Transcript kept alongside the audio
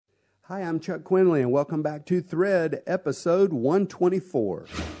Hi, I'm Chuck Quinley, and welcome back to Thread, episode 124.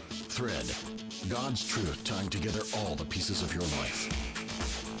 Thread, God's truth tying together all the pieces of your life.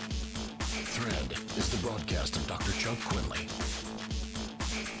 Thread is the broadcast of Dr. Chuck Quinley.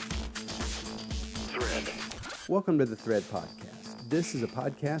 Thread. Welcome to the Thread podcast. This is a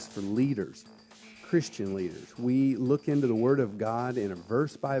podcast for leaders, Christian leaders. We look into the Word of God in a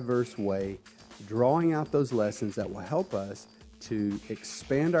verse-by-verse way, drawing out those lessons that will help us to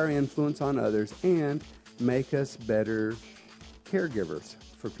expand our influence on others and make us better caregivers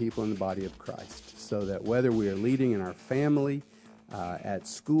for people in the body of Christ, so that whether we are leading in our family, at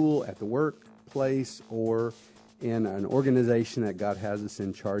school, at the workplace, or in an organization that God has us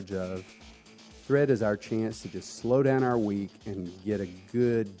in charge of, Thread is our chance to just slow down our week and get a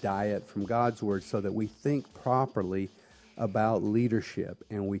good diet from God's Word so that we think properly about leadership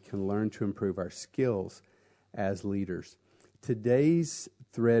and we can learn to improve our skills as leaders. Today's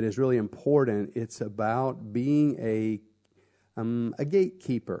thread is really important. It's about being a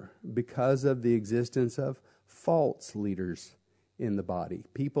gatekeeper because of the existence of false leaders in the body.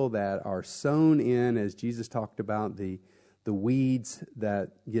 People that are sown in, as Jesus talked about, the weeds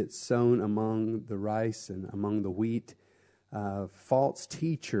that get sown among the rice and among the wheat. False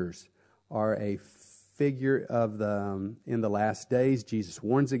teachers are a figure of in the last days. Jesus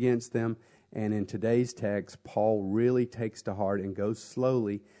warns against them. And in today's text, Paul really takes to heart and goes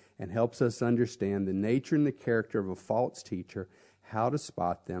slowly and helps us understand the nature and the character of a false teacher, how to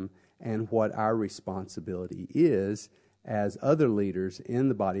spot them, and what our responsibility is as other leaders in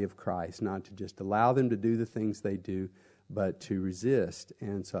the body of Christ, not to just allow them to do the things they do, but to resist.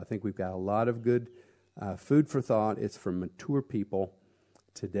 And so I think we've got a lot of good food for thought. It's for mature people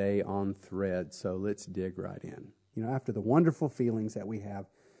today on Thread. So let's dig right in. You know, after the wonderful feelings that we have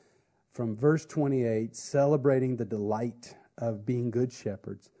from verse 28, celebrating the delight of being good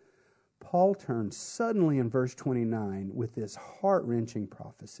shepherds, Paul turns suddenly in verse 29 with this heart-wrenching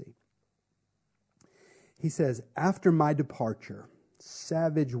prophecy. He says, "After my departure,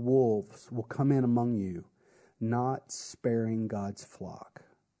 savage wolves will come in among you, not sparing God's flock."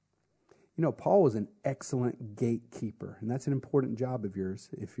 You know, Paul was an excellent gatekeeper, and that's an important job of yours.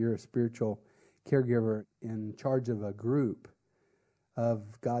 If you're a spiritual caregiver in charge of a group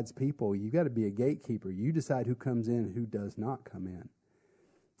of God's people, you got to be a gatekeeper. You decide who comes in and who does not come in.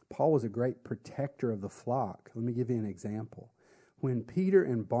 Paul was a great protector of the flock. Let me give you an example. When Peter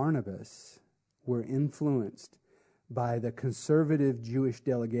and Barnabas were influenced by the conservative Jewish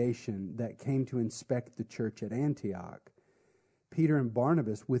delegation that came to inspect the church at Antioch, Peter and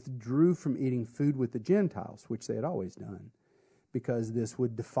Barnabas withdrew from eating food with the Gentiles, which they had always done, because this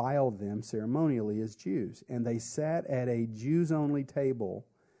would defile them ceremonially as Jews. And they sat at a Jews-only table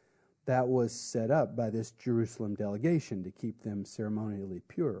that was set up by this Jerusalem delegation to keep them ceremonially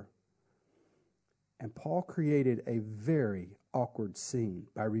pure. And Paul created a very awkward scene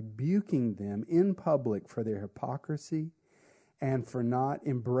by rebuking them in public for their hypocrisy and for not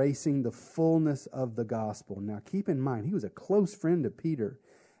embracing the fullness of the gospel. Now keep in mind, he was a close friend of Peter,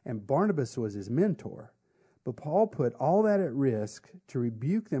 and Barnabas was his mentor. But Paul put all that at risk to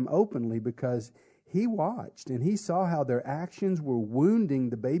rebuke them openly because he watched and he saw how their actions were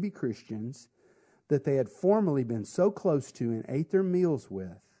wounding the baby Christians that they had formerly been so close to and ate their meals with.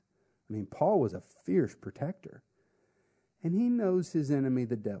 I mean, Paul was a fierce protector. And he knows his enemy,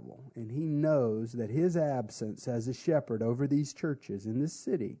 the devil, and he knows that his absence as a shepherd over these churches in this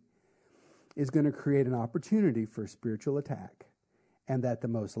city is going to create an opportunity for spiritual attack, and that the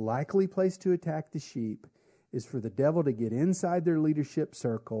most likely place to attack the sheep is for the devil to get inside their leadership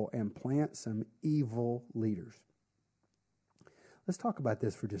circle and plant some evil leaders. Let's talk about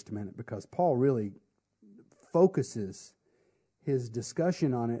this for just a minute, because Paul really focuses his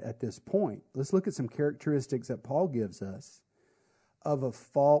discussion on it at this point. Let's look at some characteristics that Paul gives us of a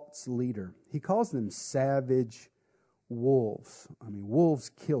false leader. He calls them savage wolves. I mean, wolves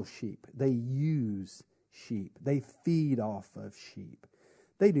kill sheep. They use sheep. They feed off of sheep.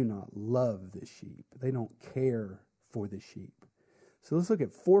 They do not love the sheep. They don't care for the sheep. So let's look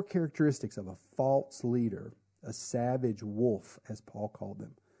at 4 characteristics of a false leader, a savage wolf, as Paul called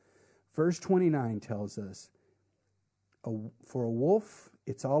them. Verse 29 tells us, for a wolf,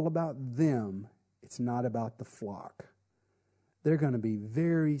 it's all about them. It's not about the flock. They're going to be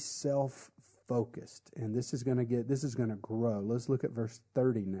very self-focused, and this is going to grow. Let's look at verse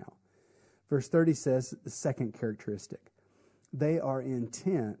 30 now. Verse 30 says the second characteristic. They are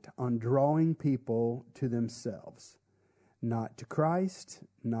intent on drawing people to themselves, not to Christ,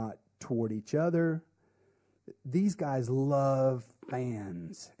 not toward each other. These guys love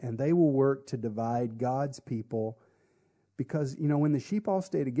fans, and they will work to divide God's people Because, when the sheep all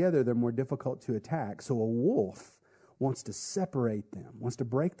stay together, they're more difficult to attack. So a wolf wants to separate them, wants to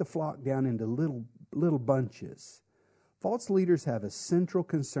break the flock down into little bunches. False leaders have a central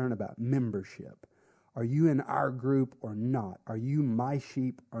concern about membership. Are you in our group or not? Are you my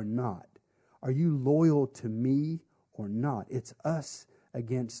sheep or not? Are you loyal to me or not? It's us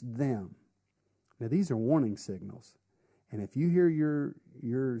against them. Now, these are warning signals. And if you hear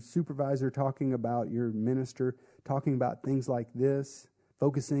your supervisor talking about, your minister talking about things like this,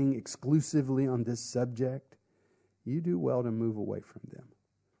 focusing exclusively on this subject, you do well to move away from them.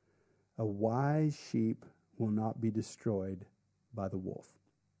 A wise sheep will not be destroyed by the wolf.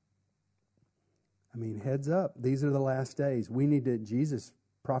 I mean, heads up, these are the last days. Jesus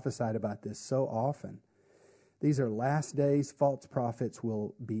prophesied about this so often. These are last days. False prophets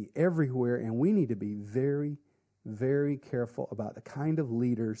will be everywhere, and we need to be very, very careful about the kind of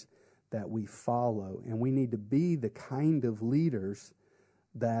leaders that we follow. And we need to be the kind of leaders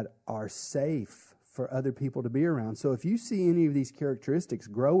that are safe for other people to be around. So if you see any of these characteristics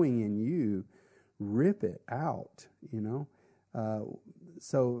growing in you, rip it out,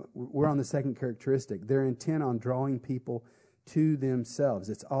 So we're on the second characteristic. They're intent on drawing people to themselves.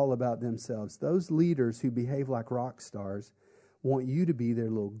 It's all about themselves. Those leaders who behave like rock stars want you to be their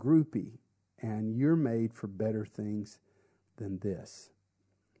little groupie, and you're made for better things than this.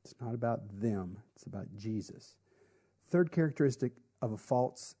 It's not about them. It's about Jesus. Third characteristic of a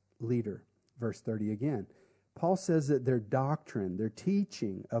false leader, verse 30 again. Paul says that their doctrine, their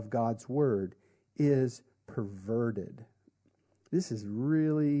teaching of God's word is perverted. This is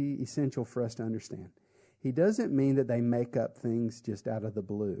really essential for us to understand. He doesn't mean that they make up things just out of the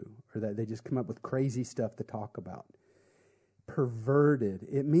blue or that they just come up with crazy stuff to talk about. Perverted,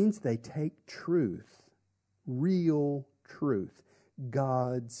 it means they take truth, real truth,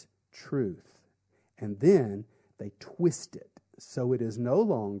 God's truth, and then they twist it so it is no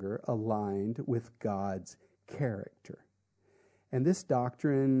longer aligned with God's character. And this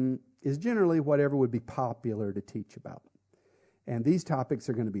doctrine is generally whatever would be popular to teach about. And these topics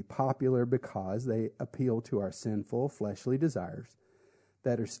are going to be popular because they appeal to our sinful, fleshly desires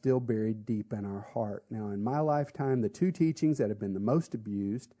that are still buried deep in our heart. Now, in my lifetime, the two teachings that have been the most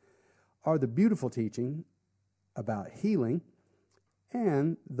abused are the beautiful teaching about healing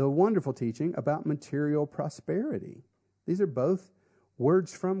and the wonderful teaching about material prosperity. These are both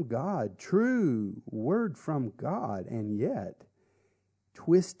words from God, true word from God, and yet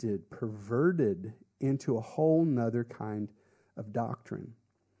twisted, perverted into a whole nother kind of doctrine.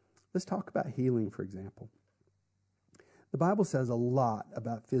 Let's talk about healing, for example. The Bible says a lot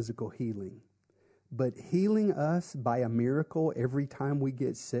about physical healing, but healing us by a miracle every time we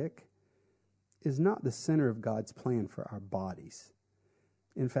get sick is not the center of God's plan for our bodies.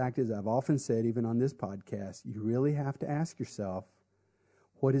 In fact, as I've often said, even on this podcast, you really have to ask yourself,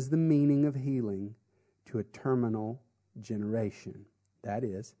 what is the meaning of healing to a terminal generation? That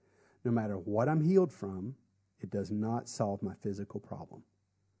is, no matter what I'm healed from, it does not solve my physical problem.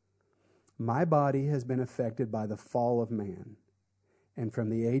 My body has been affected by the fall of man. And from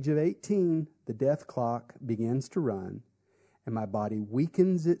the age of 18, the death clock begins to run, and my body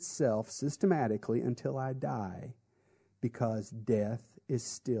weakens itself systematically until I die, because death is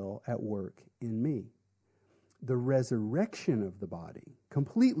still at work in me. The resurrection of the body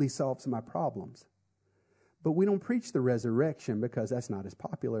completely solves my problems. But we don't preach the resurrection because that's not as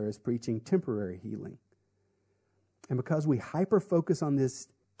popular as preaching temporary healing. And because we hyper-focus on this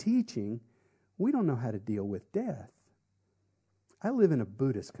teaching, we don't know how to deal with death. I live in a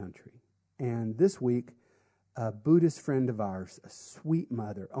Buddhist country, and this week, a Buddhist friend of ours, a sweet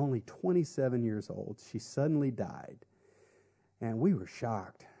mother, only 27 years old, she suddenly died. And we were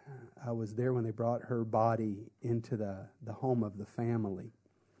shocked. I was there when they brought her body into the home of the family.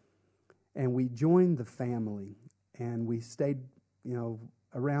 And we joined the family, and we stayed,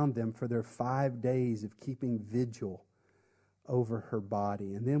 around them for their 5 days of keeping vigil over her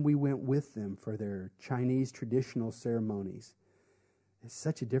body. And then we went with them for their Chinese traditional ceremonies. It's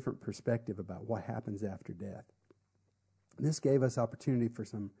such a different perspective about what happens after death. This gave us opportunity for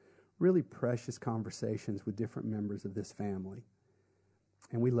some really precious conversations with different members of this family.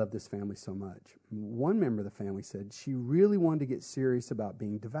 And we love this family so much. One member of the family said she really wanted to get serious about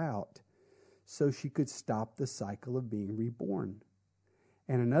being devout so she could stop the cycle of being reborn.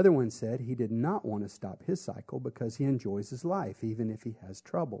 And another one said he did not want to stop his cycle because he enjoys his life, even if he has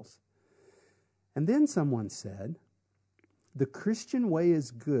troubles. And then someone said, the Christian way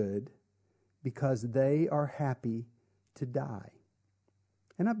is good because they are happy to die.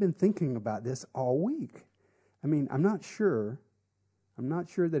 And I've been thinking about this all week. I mean, I'm not sure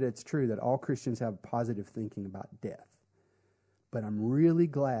that it's true that all Christians have positive thinking about death. But I'm really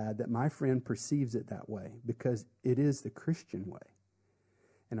glad that my friend perceives it that way, because it is the Christian way.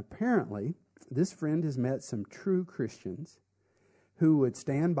 And apparently, this friend has met some true Christians who would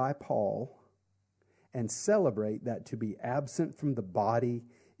stand by Paul and celebrate that to be absent from the body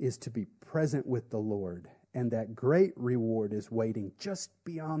is to be present with the Lord, and that great reward is waiting just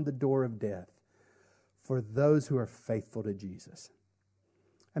beyond the door of death for those who are faithful to Jesus.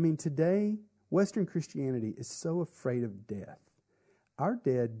 I mean, today, Western Christianity is so afraid of death. Our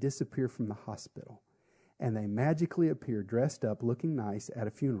dead disappear from the hospital, and they magically appear dressed up, looking nice at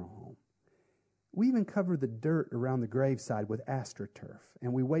a funeral home. We even cover the dirt around the graveside with AstroTurf,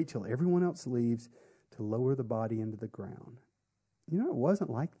 and we wait till everyone else leaves to lower the body into the ground. You know, it wasn't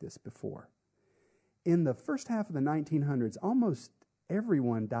like this before. In the first half of the 1900s, almost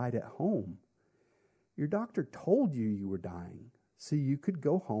everyone died at home. Your doctor told you you were dying, so you could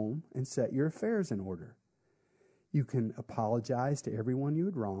go home and set your affairs in order. You can apologize to everyone you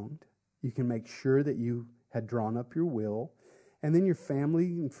had wronged. You can make sure that you had drawn up your will, and then your family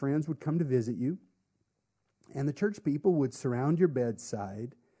and friends would come to visit you, and the church people would surround your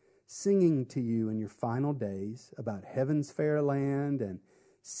bedside, singing to you in your final days about heaven's fair land and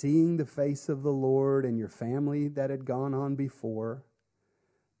seeing the face of the Lord and your family that had gone on before.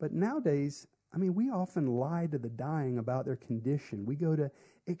 But nowadays, I mean, we often lie to the dying about their condition. We go to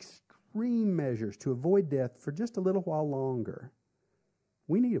extreme measures to avoid death for just a little while longer.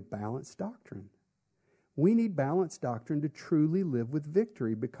 We need a balanced doctrine. We need balanced doctrine to truly live with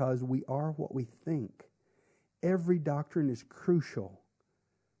victory, because we are what we think. Every doctrine is crucial,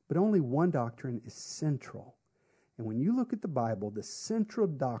 but only one doctrine is central. And when you look at the Bible, the central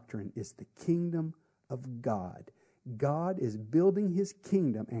doctrine is the kingdom of God. God is building his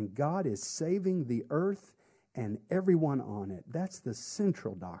kingdom, and God is saving the earth and everyone on it. That's the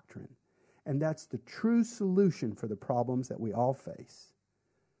central doctrine. And that's the true solution for the problems that we all face.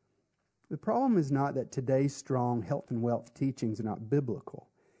 The problem is not that today's strong health and wealth teachings are not biblical.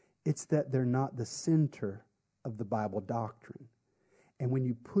 It's that they're not the center of the Bible doctrine. And when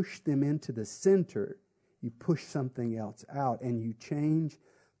you push them into the center, you push something else out, and you change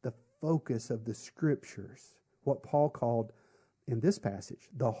the focus of the Scriptures, what Paul called in this passage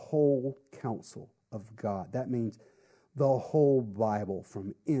the whole counsel of God. That means the whole Bible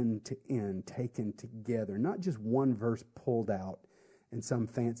from end to end taken together, not just one verse pulled out and some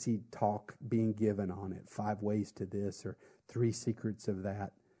fancy talk being given on it, 5 ways to this or 3 secrets of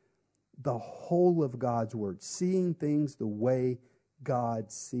that. The whole of God's Word, seeing things the way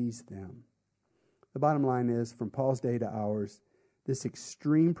God sees them. The bottom line is, from Paul's day to ours, this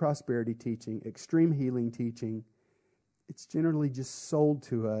extreme prosperity teaching, extreme healing teaching, it's generally just sold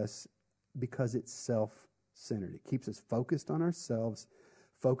to us because it's self-centered. It keeps us focused on ourselves,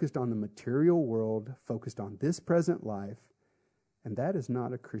 focused on the material world, focused on this present life, and that is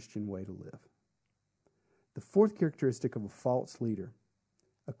not a Christian way to live. The fourth characteristic of a false leader,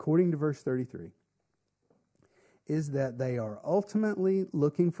 according to verse 33, is that they are ultimately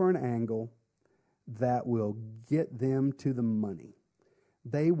looking for an angle that will get them to the money.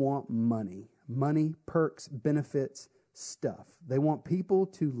 They want money. Money, perks, benefits, stuff. They want people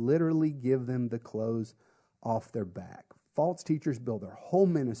to literally give them the clothes off their back. False teachers build their whole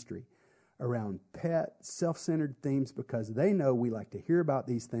ministry around pet, self-centered themes because they know we like to hear about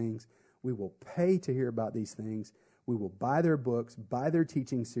these things. We will pay to hear about these things. We will buy their books, buy their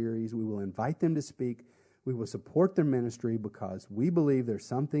teaching series. We will invite them to speak. We will support their ministry because we believe there's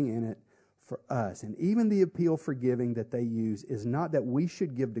something in it for us. And even the appeal for giving that they use is not that we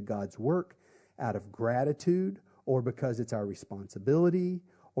should give to God's work out of gratitude or because it's our responsibility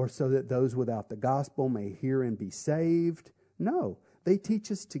or so that those without the gospel may hear and be saved. No, they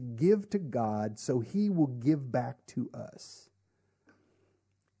teach us to give to God so He will give back to us.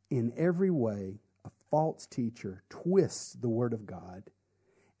 In every way, a false teacher twists the Word of God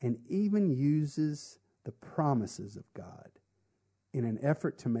and even uses the promises of God in an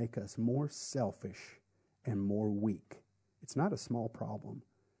effort to make us more selfish and more weak. It's not a small problem.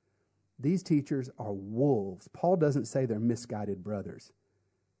 These teachers are wolves. Paul doesn't say they're misguided brothers.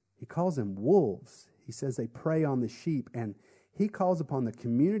 He calls them wolves. He says they prey on the sheep, and he calls upon the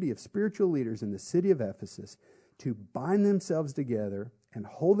community of spiritual leaders in the city of Ephesus to bind themselves together and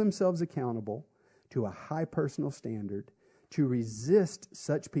hold themselves accountable to a high personal standard, to resist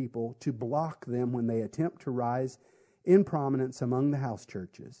such people, to block them when they attempt to rise in prominence among the house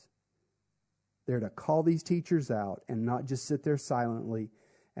churches. They're to call these teachers out and not just sit there silently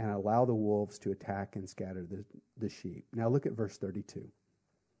and allow the wolves to attack and scatter the sheep. Now look at verse 32.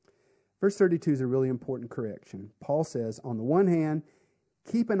 Verse 32 is a really important correction. Paul says, on the one hand,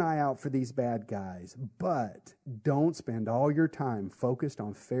 Keep an eye out for these bad guys, but don't spend all your time focused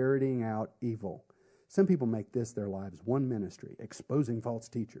on ferreting out evil. Some people make this their lives, one ministry, exposing false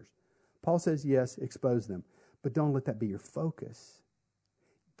teachers. Paul says, yes, expose them, but don't let that be your focus.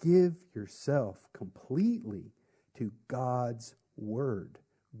 Give yourself completely to God's word.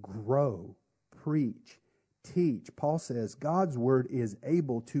 Grow, preach, teach. Paul says God's word is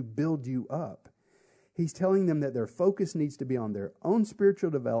able to build you up. He's telling them that their focus needs to be on their own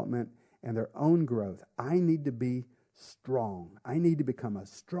spiritual development and their own growth. I need to be strong. I need to become a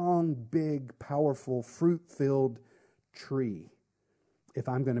strong, big, powerful, fruit-filled tree if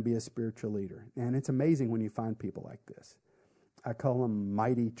I'm going to be a spiritual leader. And it's amazing when you find people like this. I call them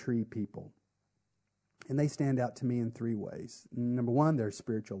mighty tree people. And they stand out to me in three ways. Number one, they're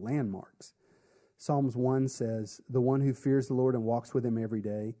spiritual landmarks. Psalms 1 says, the one who fears the Lord and walks with him every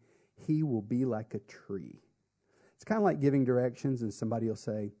day, he will be like a tree. It's kind of like giving directions and somebody will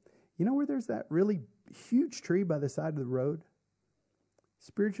say, you know where there's that really huge tree by the side of the road?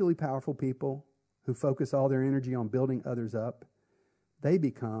 Spiritually powerful people who focus all their energy on building others up, they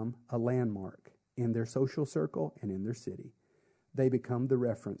become a landmark in their social circle and in their city. They become the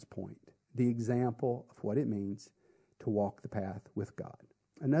reference point, the example of what it means to walk the path with God.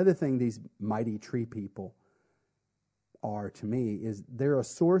 Another thing these mighty tree people are to me is they're a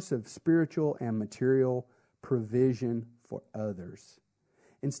source of spiritual and material provision for others.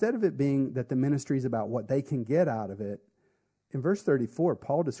 Instead of it being that the ministry is about what they can get out of it, in verse 34,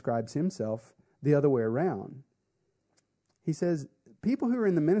 Paul describes himself the other way around. He says, people who are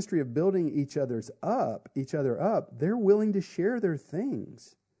in the ministry of building each other up, they're willing to share their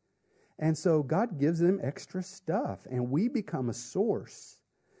things. And so God gives them extra stuff, and we become a source,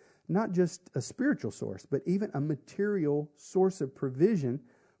 not just a spiritual source, but even a material source of provision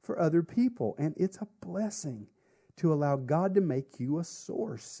for other people. And it's a blessing to allow God to make you a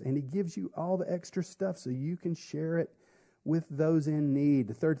source, and he gives you all the extra stuff so you can share it with those in need.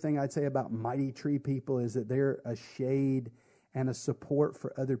 The third thing I'd say about mighty tree people is that they're a shade and a support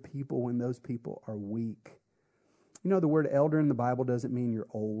for other people when those people are weak. You know, the word elder in the Bible doesn't mean you're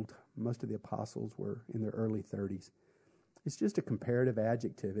old. Most of the apostles were in their early 30s. It's just a comparative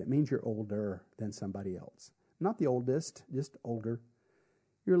adjective. It means you're older than somebody else. Not the oldest, just older.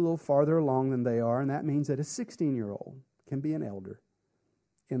 You're a little farther along than they are, and that means that a 16-year-old can be an elder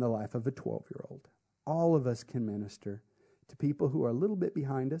in the life of a 12-year-old. All of us can minister to people who are a little bit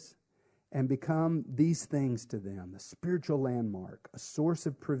behind us and become these things to them: a spiritual landmark, a source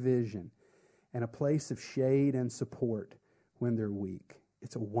of provision, and a place of shade and support when they're weak.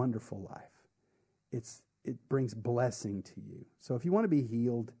 It's a wonderful life. It brings blessing to you. So if you want to be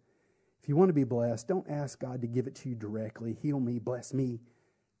healed, if you want to be blessed, don't ask God to give it to you directly. Heal me, bless me.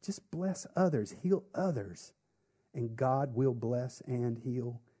 Just bless others, heal others, and God will bless and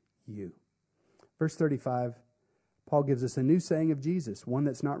heal you. Verse 35, Paul gives us a new saying of Jesus, one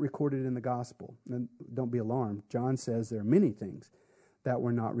that's not recorded in the gospel. And don't be alarmed. John says there are many things that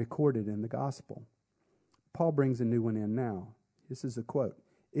were not recorded in the gospel. Paul brings a new one in now. This is a quote.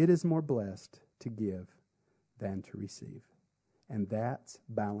 It is more blessed to give than to receive. And that's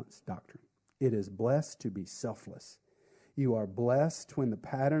balanced doctrine. It is blessed to be selfless. You are blessed when the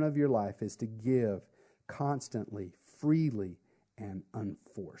pattern of your life is to give constantly, freely, and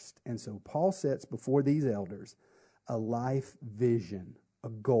unforced. And so Paul sets before these elders a life vision, a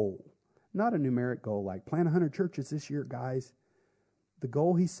goal. Not a numeric goal like plant 100 churches this year, guys. The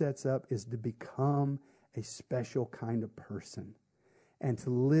goal he sets up is to become a special kind of person and to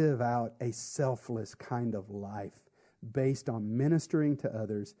live out a selfless kind of life based on ministering to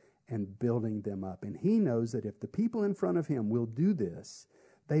others and building them up. And he knows that if the people in front of him will do this,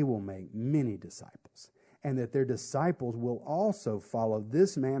 they will make many disciples, and that their disciples will also follow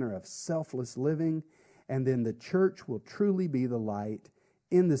this manner of selfless living, and then the church will truly be the light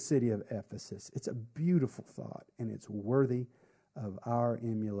in the city of Ephesus. It's a beautiful thought, and it's worthy of our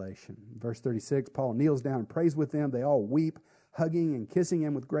emulation. Verse 36, Paul kneels down and prays with them. They all weep, hugging and kissing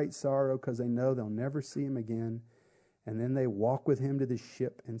him with great sorrow because they know they'll never see him again. And then they walk with him to the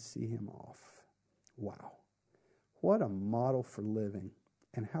ship and see him off. Wow. What a model for living,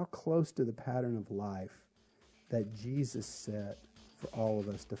 and how close to the pattern of life that Jesus set for all of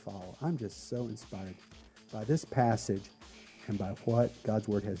us to follow. I'm just so inspired by this passage and by what God's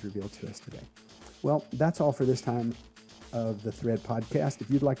Word has revealed to us today. Well, that's all for this time of the Thread podcast. If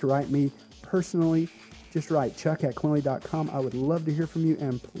you'd like to write me personally, just write chuck@quinley.com. I would love to hear from you,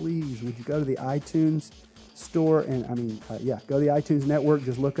 and please, would you go to the iTunes store and go to the iTunes network,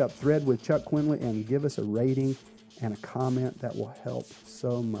 just look up Thread with Chuck Quinley and give us a rating and a comment. That will help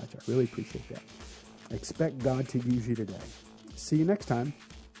so much. I really appreciate that. Expect God to use you today. See you next time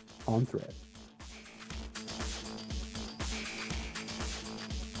on Thread.